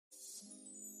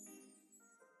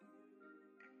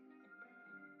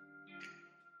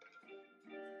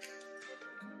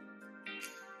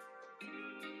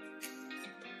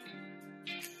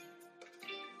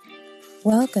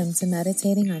Welcome to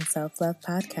Meditating on Self-Love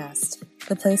Podcast,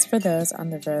 the place for those on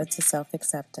the road to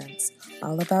self-acceptance,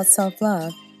 all about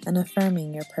self-love and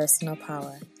affirming your personal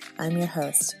power. I'm your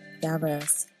host, Ya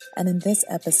Rose, and in this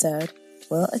episode,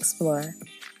 we'll explore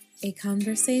a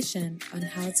conversation on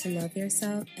how to love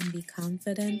yourself and be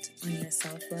confident on your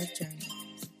self-love journey.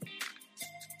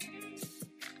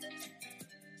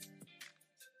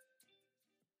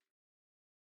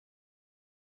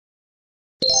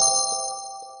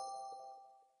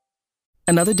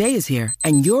 Another day is here,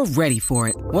 and you're ready for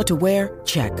it. What to wear?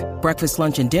 Check. Breakfast,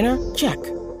 lunch, and dinner? Check.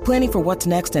 Planning for what's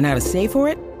next and how to save for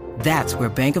it? That's where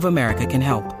Bank of America can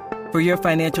help. For your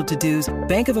financial to-dos,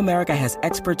 Bank of America has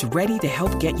experts ready to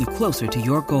help get you closer to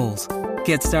your goals.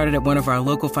 Get started at one of our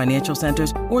local financial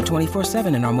centers or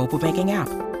 24/7 in our mobile banking app.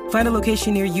 Find a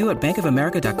location near you at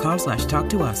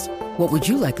bankofamerica.com/talktous. What would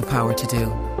you like the power to do?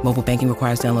 Mobile banking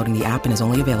requires downloading the app and is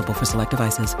only available for select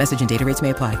devices. Message and data rates may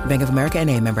apply. Bank of America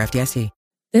N.A., member FDIC.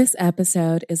 This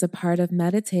episode is a part of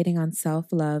Meditating on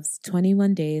Self-Love's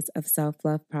 21 Days of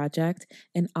Self-Love project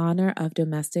in honor of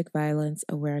Domestic Violence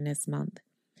Awareness Month.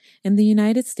 In the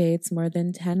United States, more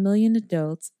than 10 million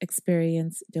adults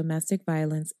experience domestic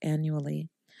violence annually.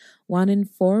 1 in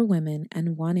 4 women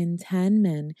and 1 in 10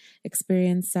 men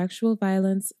experience sexual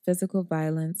violence, physical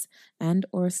violence,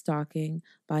 and/or stalking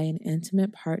by an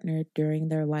intimate partner during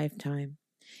their lifetime.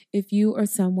 If you or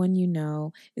someone you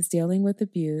know is dealing with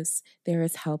abuse, there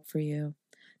is help for you.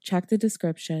 Check the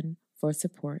description for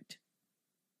support.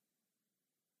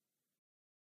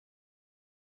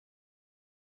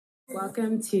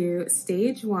 Welcome to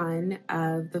stage 1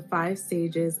 of the 5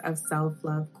 stages of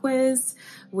self-love quiz,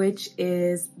 which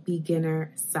is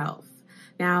beginner self.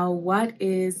 Now, what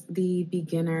is the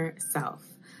beginner self?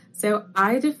 So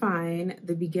I define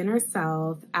the beginner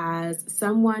self as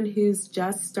someone who's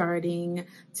just starting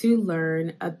to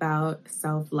learn about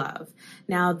self-love.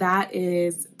 Now, that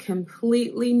is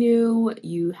completely new.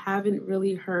 You haven't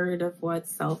really heard of what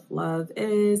self-love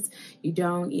is. You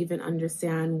don't even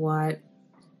understand what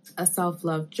a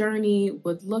self-love journey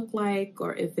would look like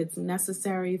or if it's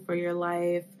necessary for your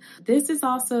life. This is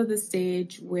also the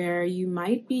stage where you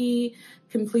might be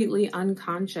completely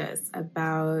unconscious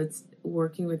about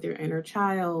working with your inner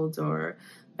child or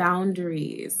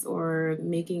boundaries or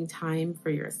making time for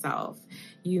yourself.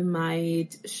 You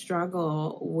might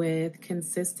struggle with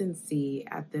consistency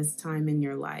at this time in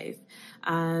your life.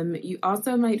 You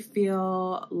also might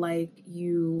feel like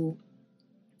you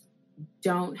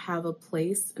don't have a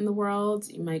place in the world.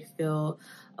 You might feel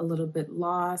a little bit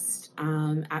lost.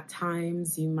 At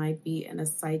times, you might be in a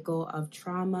cycle of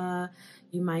trauma.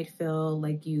 You might feel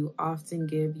like you often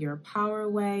give your power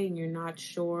away and you're not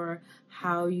sure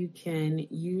how you can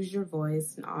use your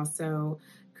voice and also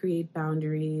create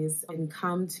boundaries and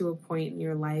come to a point in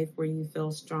your life where you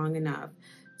feel strong enough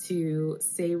to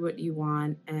say what you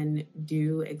want and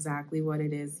do exactly what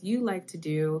it is you like to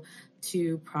do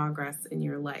to progress in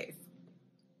your life.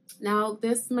 Now,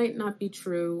 this might not be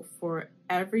true for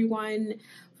everyone.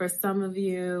 For some of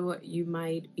you, you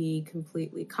might be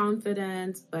completely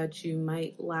confident, but you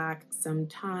might lack some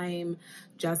time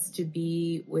just to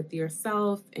be with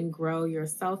yourself and grow your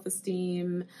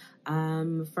self-esteem.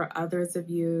 For others of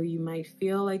you, you might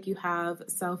feel like you have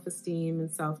self-esteem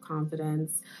and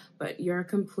self-confidence, but you're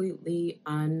completely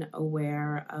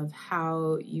unaware of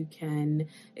how you can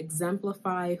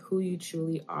exemplify who you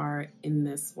truly are in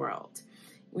this world.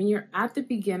 When you're at the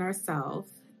beginner self,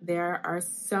 there are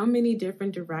so many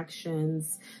different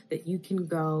directions that you can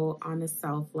go on a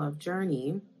self-love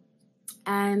journey.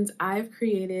 And I've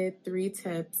created 3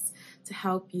 tips to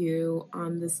help you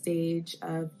on the stage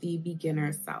of the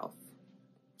beginner self.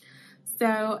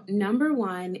 So number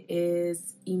 1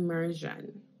 is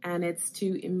immersion, and it's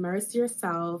to immerse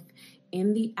yourself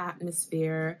in the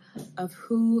atmosphere of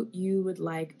who you would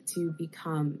like to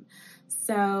become.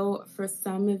 So for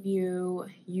some of you,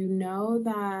 you know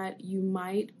that you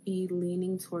might be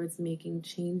leaning towards making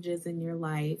changes in your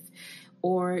life,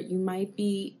 or you might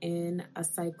be in a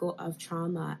cycle of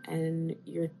trauma and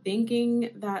you're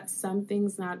thinking that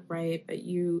something's not right, but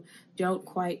you don't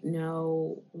quite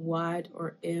know what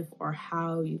or if or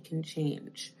how you can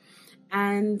change.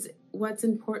 And what's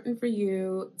important for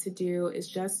you to do is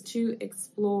just to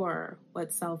explore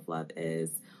what self-love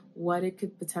is, what it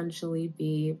could potentially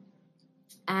be.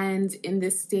 And in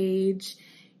this stage,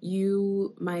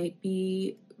 you might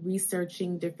be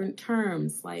researching different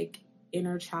terms like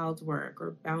inner child work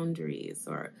or boundaries,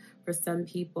 or for some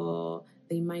people,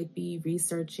 they might be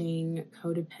researching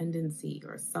codependency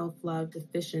or self-love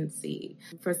deficiency.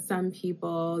 For some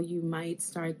people, you might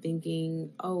start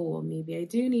thinking, oh, well, maybe I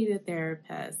do need a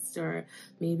therapist, or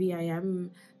maybe I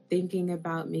am thinking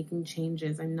about making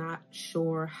changes. I'm not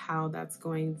sure how that's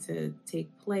going to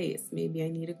take place. Maybe I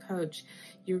need a coach.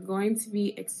 You're going to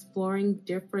be exploring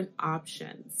different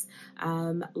options,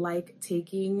 like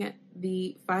taking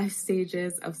the 5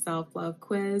 stages of self-love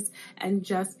quiz and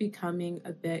just becoming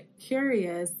a bit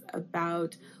curious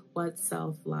about what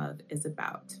self-love is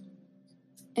about.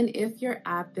 And if you're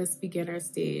at this beginner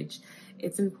stage,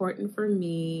 it's important for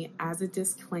me as a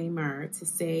disclaimer to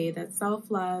say that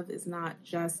self-love is not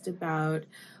just about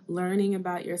learning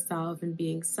about yourself and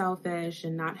being selfish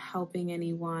and not helping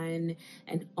anyone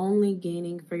and only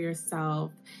gaining for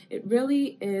yourself. It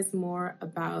really is more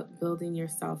about building your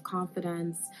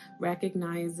self-confidence,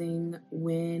 recognizing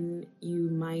when you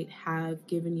might have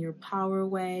given your power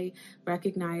away,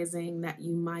 recognizing that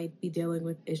you might be dealing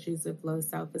with issues of low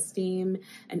self-esteem,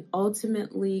 and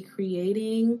ultimately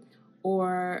creating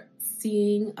or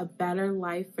seeing a better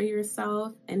life for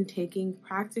yourself and taking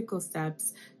practical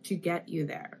steps to get you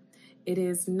there. It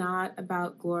is not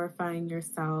about glorifying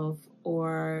yourself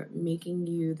or making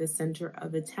you the center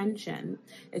of attention.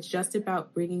 It's just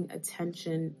about bringing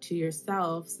attention to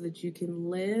yourself so that you can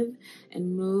live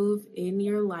and move in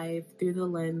your life through the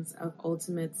lens of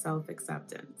ultimate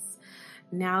self-acceptance.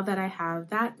 Now that I have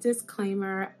that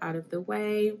disclaimer out of the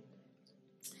way,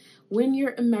 when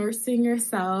you're immersing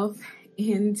yourself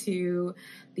into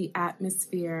the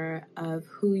atmosphere of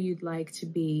who you'd like to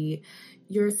be,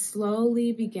 you're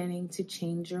slowly beginning to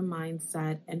change your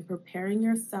mindset and preparing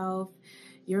yourself,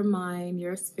 your mind,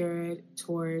 your spirit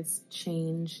towards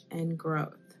change and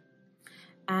growth.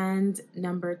 And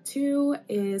number 2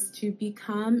 is to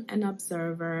become an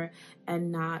observer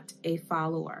and not a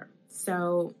follower.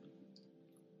 So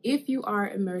if you are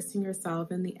immersing yourself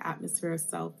in the atmosphere of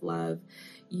self-love,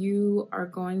 you are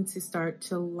going to start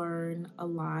to learn a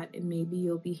lot, and maybe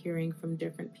you'll be hearing from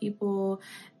different people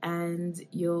and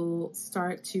you'll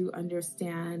start to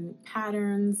understand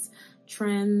patterns,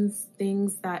 trends,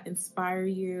 things that inspire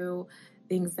you,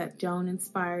 things that don't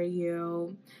inspire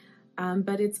you.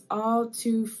 But it's all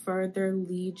to further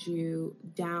lead you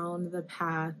down the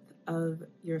path of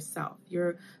yourself.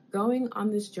 You're going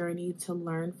on this journey to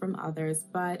learn from others,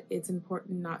 but it's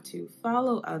important not to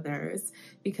follow others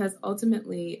because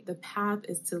ultimately the path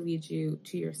is to lead you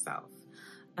to yourself.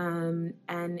 And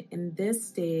in this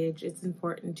stage, it's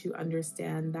important to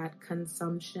understand that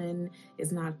consumption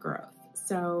is not growth.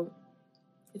 So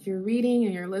if you're reading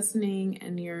and you're listening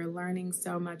and you're learning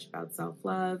so much about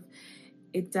self-love,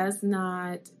 it does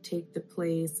not take the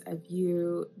place of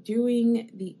you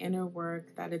doing the inner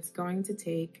work that it's going to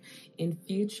take in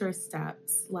future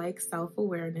steps like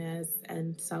self-awareness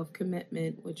and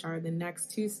self-commitment, which are the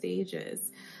next 2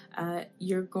 stages.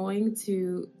 You're going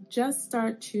to just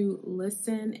start to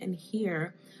listen and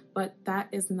hear, but that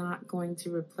is not going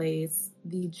to replace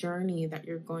the journey that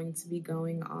you're going to be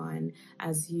going on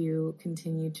as you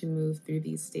continue to move through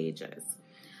these stages.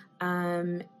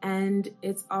 And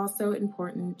it's also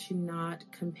important to not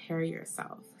compare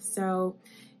yourself. So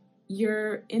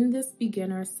you're in this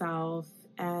beginner self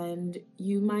and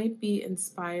you might be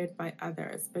inspired by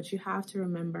others, but you have to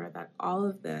remember that all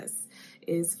of this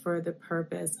is for the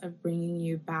purpose of bringing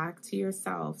you back to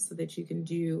yourself so that you can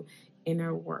do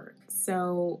inner work.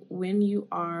 So when you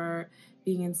are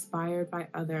being inspired by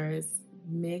others,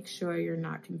 make sure you're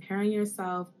not comparing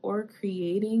yourself or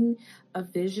creating a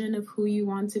vision of who you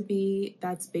want to be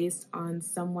that's based on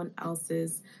someone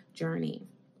else's journey.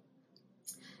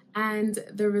 And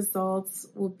the results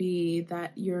will be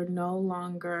that you're no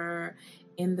longer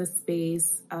in the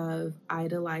space of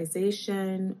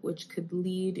idolization, which could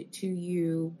lead to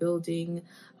you building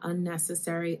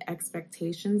unnecessary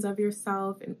expectations of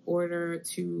yourself in order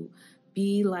to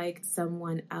be like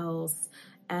someone else.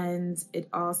 And it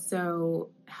also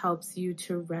helps you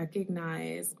to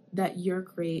recognize that you're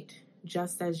great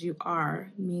just as you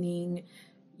are, meaning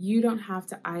you don't have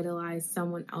to idolize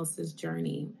someone else's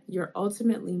journey. You're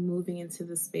ultimately moving into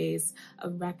the space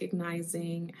of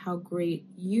recognizing how great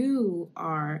you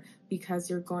are because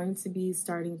you're going to be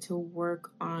starting to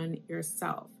work on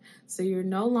yourself. So you're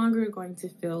no longer going to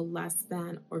feel less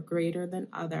than or greater than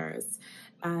others.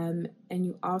 And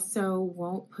you also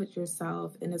won't put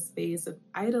yourself in a space of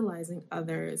idolizing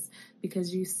others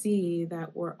because you see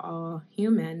that we're all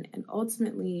human, and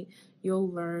ultimately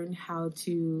you'll learn how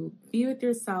to be with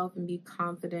yourself and be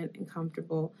confident and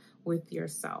comfortable with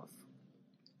yourself.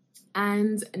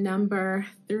 And number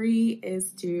 3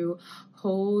 is to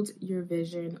hold your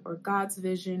vision or God's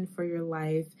vision for your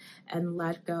life and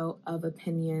let go of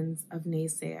opinions of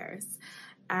naysayers.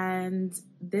 And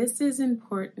this is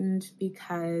important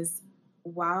because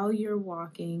while you're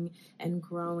walking and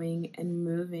growing and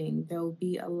moving, there'll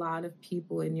be a lot of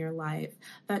people in your life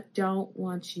that don't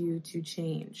want you to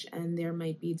change. And there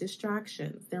might be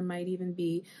distractions. There might even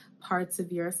be parts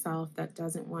of yourself that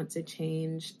doesn't want to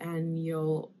change, and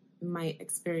you'll might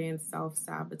experience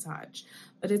self-sabotage.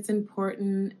 But it's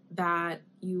important that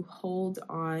you hold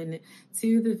on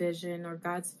to the vision or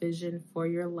God's vision for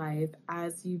your life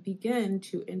as you begin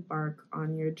to embark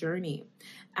on your journey.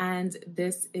 And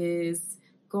this is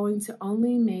going to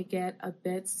only make it a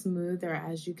bit smoother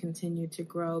as you continue to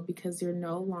grow, because you're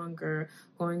no longer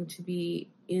going to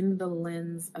be in the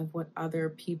lens of what other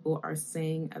people are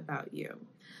saying about you.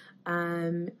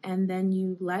 And then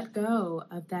you let go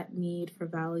of that need for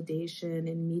validation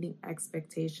and meeting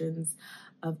expectations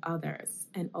of others.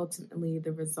 And ultimately,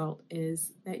 the result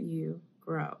is that you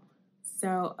grow.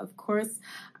 So, of course,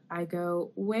 I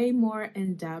go way more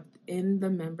in depth in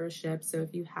the membership. So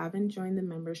if you haven't joined the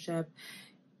membership,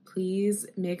 please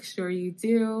make sure you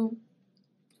do.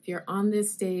 If you're on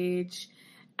this stage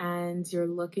and you're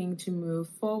looking to move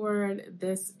forward,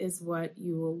 this is what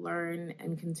you will learn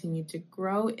and continue to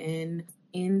grow in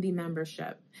the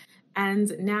membership.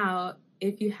 And now,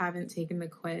 if you haven't taken the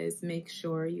quiz, make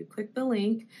sure you click the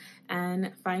link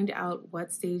and find out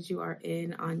what stage you are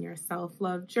in on your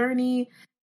self-love journey.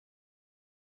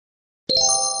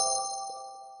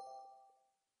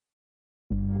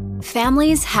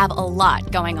 Families have a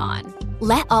lot going on.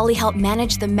 Let Ollie help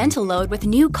manage the mental load with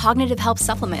new cognitive help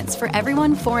supplements for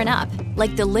everyone 4 and up,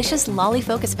 like delicious Lolly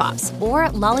Focus Pops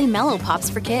or Lolly Mellow Pops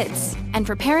for kids. And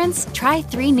for parents, try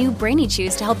 3 new Brainy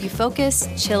Chews to help you focus,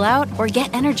 chill out, or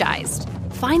get energized.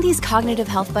 Find these cognitive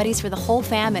health buddies for the whole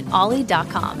fam at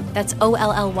ollie.com. That's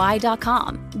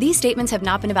OLLY.com. These statements have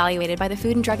not been evaluated by the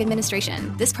Food and Drug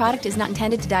Administration. This product is not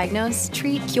intended to diagnose,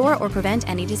 treat, cure, or prevent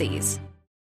any disease.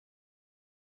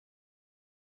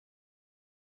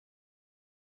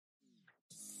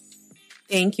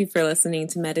 Thank you for listening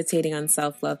to Meditating on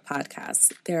Self-Love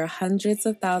podcast. There are hundreds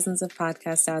of thousands of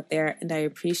podcasts out there, and I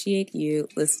appreciate you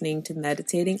listening to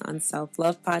Meditating on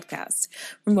Self-Love podcast.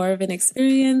 For more of an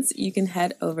experience, you can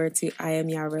head over to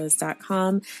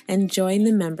IamYaRose.com and join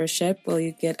the membership where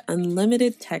you get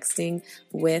unlimited texting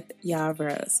with Ya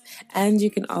Rose. And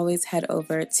you can always head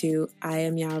over to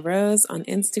IamYaRose on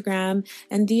Instagram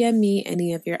and DM me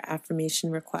any of your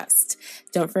affirmation requests.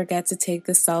 Don't forget to take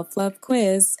the self-love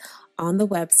quiz on the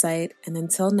website. And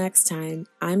until next time,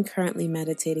 I'm currently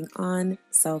meditating on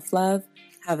self-love.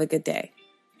 Have a good day.